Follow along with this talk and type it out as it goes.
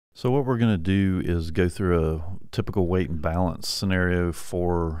So what we're going to do is go through a typical weight and balance scenario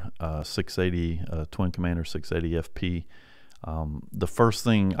for 680 Twin Commander 680 FP. The first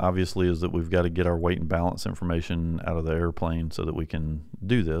thing obviously is that we've got to get our weight and balance information out of the airplane so that we can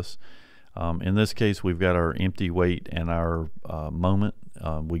do this. In this case, we've got our empty weight and our moment.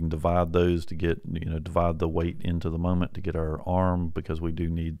 We can divide those to get, divide the weight into the moment to get our arm, because we do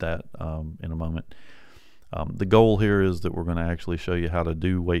need that in a moment. The goal here is that we're going to actually show you how to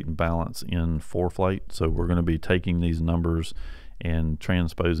do weight and balance in Foreflight. So we're going to be taking these numbers and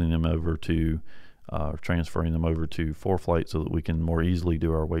transposing them over to, transferring them over to Foreflight so that we can more easily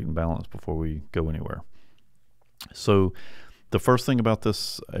do our weight and balance before we go anywhere. So the first thing about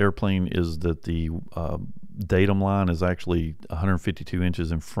this airplane is that the datum line is actually 152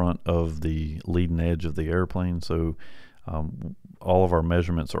 inches in front of the leading edge of the airplane. So all of our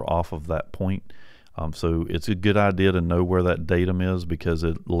measurements are off of that point. So it's a good idea to know where that datum is, because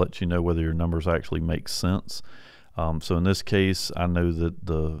it lets you know whether your numbers actually make sense. So in this case, I know that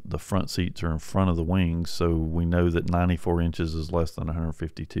the front seats are in front of the wings, so we know that 94 inches is less than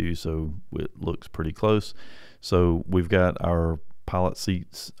 152, so it looks pretty close. So we've got our pilot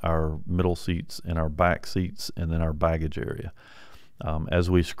seats, our middle seats, and our back seats, and then our baggage area.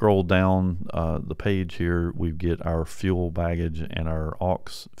 As we scroll down the page here, we get our fuel, baggage, and our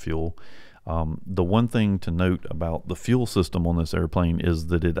aux fuel. The one thing to note about the fuel system on this airplane is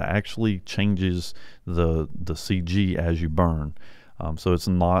that it actually changes the CG as you burn. So it's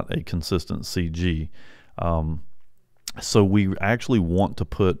not a consistent CG. So we actually want to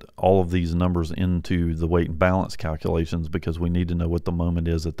put all of these numbers into the weight and balance calculations, because we need to know what the moment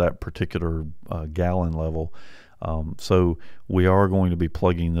is at that particular gallon level. So we are going to be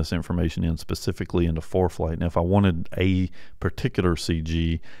plugging this information in specifically into Foreflight. Now, if I wanted a particular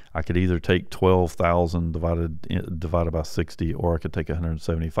CG, I could either take 12,000 divided by 60, or I could take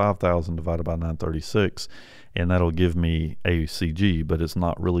 175,000 divided by 936, and that'll give me a CG, but it's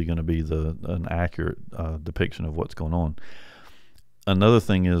not really going to be an accurate depiction of what's going on. Another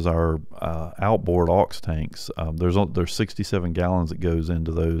thing is our outboard aux tanks. There's 67 gallons that goes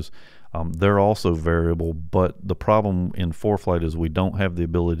into those. They're also variable, but the problem in Foreflight is we don't have the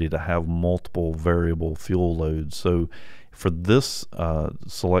ability to have multiple variable fuel loads. So for this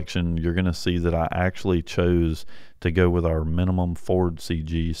selection, you're going to see that I actually chose to go with our minimum forward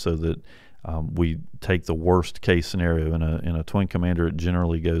CG, so that we take the worst case scenario. In a Twin Commander, it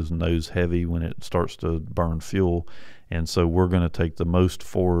generally goes nose heavy when it starts to burn fuel, and so we're going to take the most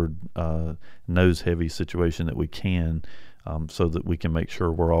forward nose heavy situation that we can, so that we can make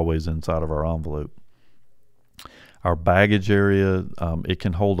sure we're always inside of our envelope. Our baggage area, it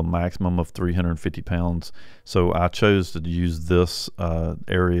can hold a maximum of 350 pounds. So I chose to use this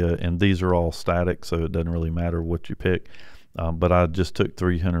area, and these are all static, so it doesn't really matter what you pick. But I just took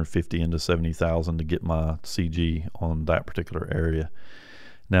 350 into 70,000 to get my CG on that particular area.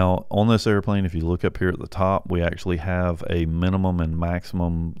 Now, on this airplane, if you look up here at the top, we actually have a minimum and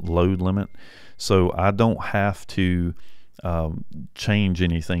maximum load limit. So I don't have to change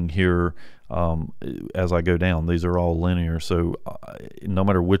anything here as I go down. These are all linear, so no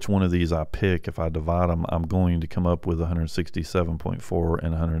matter which one of these I pick, if I divide them, I'm going to come up with 167.4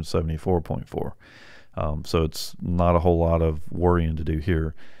 and 174.4. So it's not a whole lot of worrying to do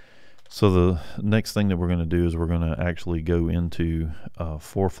here. So the next thing that we're going to do is we're going to actually go into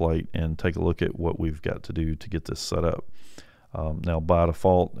Foreflight and take a look at what we've got to do to get this set up. Now, by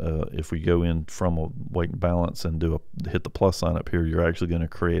default, if we go in from a weight and balance and hit the plus sign up here, you're actually going to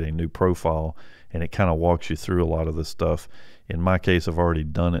create a new profile, and it kind of walks you through a lot of this stuff. In my case, I've already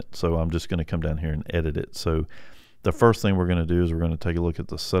done it, so I'm just going to come down here and edit it. So the first thing we're going to do is we're going to take a look at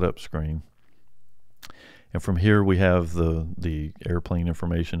the setup screen. And from here, we have the airplane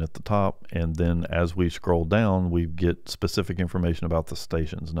information at the top, and then as we scroll down, we get specific information about the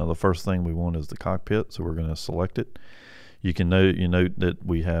stations. Now, the first thing we want is the cockpit, so we're going to select it. You note that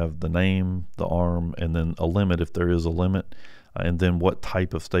we have the name, the arm, and then a limit if there is a limit, and then what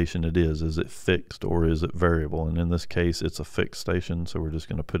type of station it is. Is it fixed or is it variable? And in this case, it's a fixed station, so we're just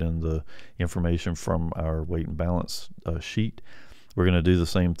going to put in the information from our weight and balance sheet. We're going to do the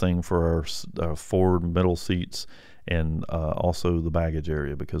same thing for our forward and middle seats, and also the baggage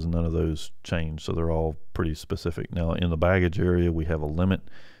area, because none of those change, so they're all pretty specific. Now, in the baggage area, we have a limit,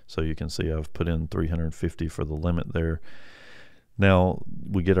 so you can see I've put in 350 for the limit there. Now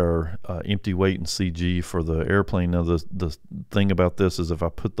we get our empty weight and CG for the airplane. Now the thing about this is if I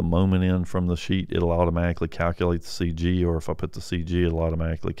put the moment in from the sheet, it'll automatically calculate the CG, or if I put the CG, it'll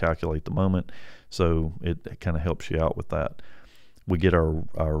automatically calculate the moment. So it kind of helps you out with that. We get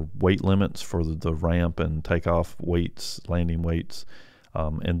our weight limits for the ramp and takeoff weights, landing weights.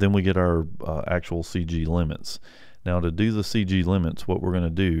 And then we get our actual CG limits. Now to do the CG limits, what we're going to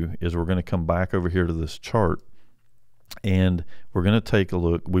do is we're going to come back over here to this chart, and we're going to take a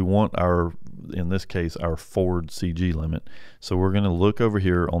look. We want our, in this case, our forward CG limit. So we're going to look over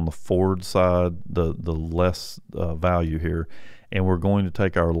here on the forward side, the less value here, and we're going to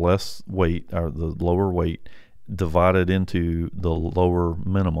take our less weight, the lower weight, divided into the lower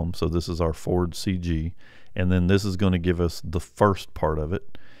minimum. So this is our forward CG, and then this is going to give us the first part of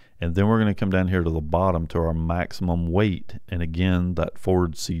it. And then we're going to come down here to the bottom to our maximum weight, and again that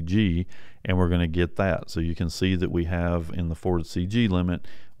forward CG, and we're going to get that. So you can see that we have in the forward CG limit,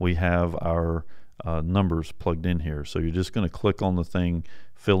 we have our numbers plugged in here. So you're just going to click on the thing,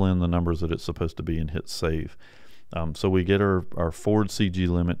 fill in the numbers that it's supposed to be, and hit save. So we get our forward CG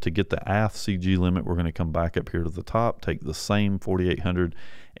limit. To get the aft CG limit, we're going to come back up here to the top, take the same 4,800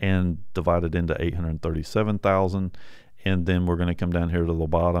 and divide it into 837,000. And then we're going to come down here to the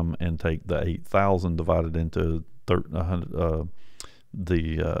bottom and take the 8,000 divided into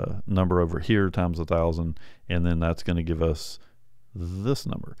the number over here times 1,000, and then that's going to give us this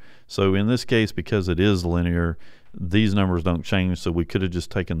number. So in this case, because it is linear, these numbers don't change. So we could have just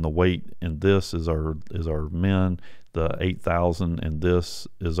taken the weight, and this is our min, the 8,000, and this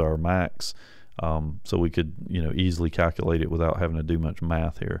is our max. So we could easily calculate it without having to do much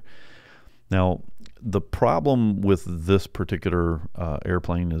math here. Now, the problem with this particular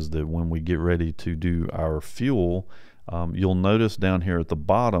airplane is that when we get ready to do our fuel, you'll notice down here at the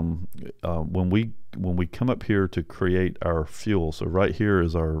bottom, when we come up here to create our fuel, so right here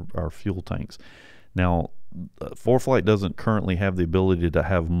is our fuel tanks. Now, Foreflight doesn't currently have the ability to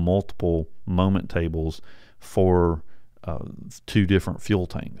have multiple moment tables for 2 different fuel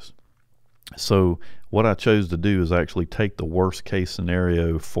tanks. So what I chose to do is actually take the worst case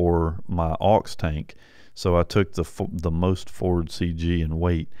scenario for my aux tank. So I took the most forward CG and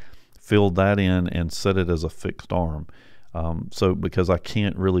weight, filled that in, and set it as a fixed arm. So because I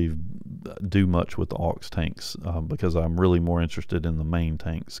can't really do much with the aux tanks, because I'm really more interested in the main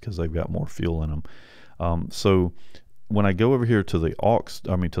tanks because they've got more fuel in them. So when I go over here to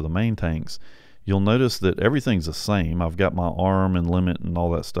the main tanks, you'll notice that everything's the same. I've got my arm and limit and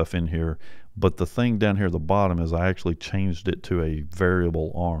all that stuff in here, but the thing down here at the bottom is I actually changed it to a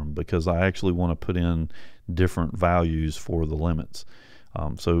variable arm because I actually want to put in different values for the limits.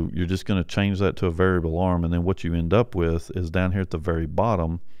 So you're just going to change that to a variable arm, and then what you end up with is down here at the very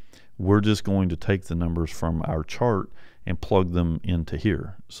bottom, we're just going to take the numbers from our chart and plug them into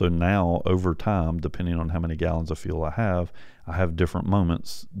here. So now over time, depending on how many gallons of fuel I have different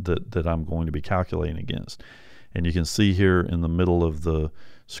moments that I'm going to be calculating against. And you can see here in the middle of the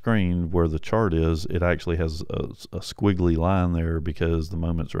screen where the chart is, it actually has a squiggly line there because the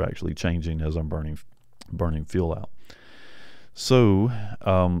moments are actually changing as I'm burning fuel out. So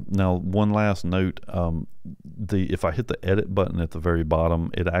now one last note, if I hit the edit button at the very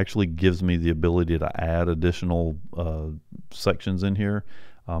bottom, it actually gives me the ability to add additional sections in here,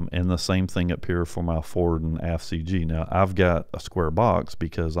 and the same thing up here for my forward and aft CG. Now I've got a square box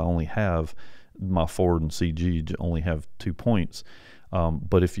because I only have my forward and CG only have 2 points,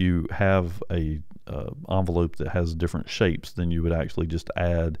 but if you have a envelope that has different shapes, then you would actually just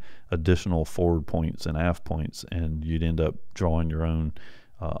add additional forward points and aft points, and you'd end up drawing your own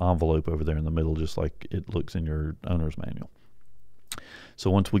envelope over there in the middle, just like it looks in your owner's manual. So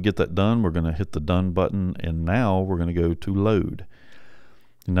once we get that done, we're going to hit the done button, and now we're going to go to load.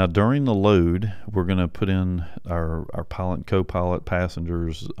 Now during the load, we're going to put in our pilot and co-pilot,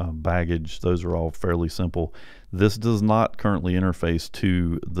 passengers, baggage. Those are all fairly simple. This does not currently interface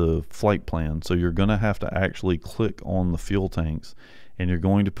to the flight plan, so you're going to have to actually click on the fuel tanks, and you're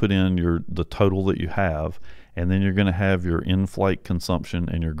going to put in the total that you have, and then you're going to have your in-flight consumption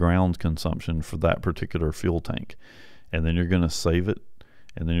and your ground consumption for that particular fuel tank. And then you're going to save it,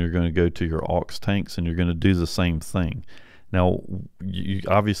 and then you're going to go to your aux tanks, and you're going to do the same thing. Now,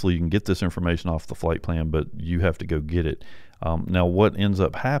 obviously you can get this information off the flight plan, but you have to go get it. Now what ends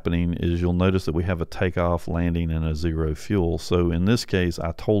up happening is you'll notice that we have a takeoff, landing, and a 0 fuel. So in this case,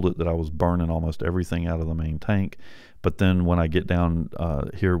 I told it that I was burning almost everything out of the main tank, but then when I get down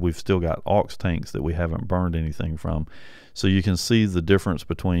here, we've still got aux tanks that we haven't burned anything from. So you can see the difference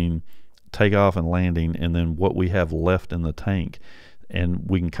between takeoff and landing and then what we have left in the tank. And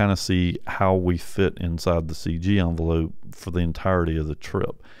we can kind of see how we fit inside the CG envelope for the entirety of the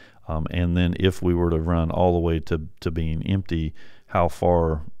trip. And then if we were to run all the way to being empty, how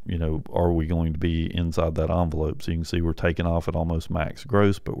far are we going to be inside that envelope? So you can see we're taking off at almost max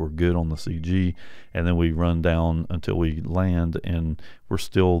gross, but we're good on the CG. And then we run down until we land, and we're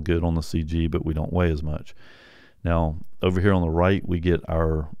still good on the CG, but we don't weigh as much. Now, over here on the right, we get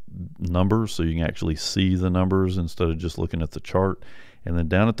our numbers, so you can actually see the numbers instead of just looking at the chart. And then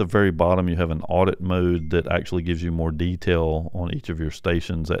down at the very bottom, you have an audit mode that actually gives you more detail on each of your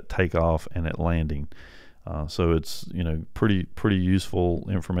stations at takeoff and at landing. So it's, you know, pretty useful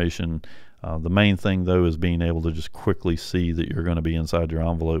information. The main thing though is being able to just quickly see that you're going to be inside your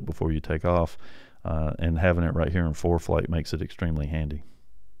envelope before you take off, and having it right here in Foreflight makes it extremely handy.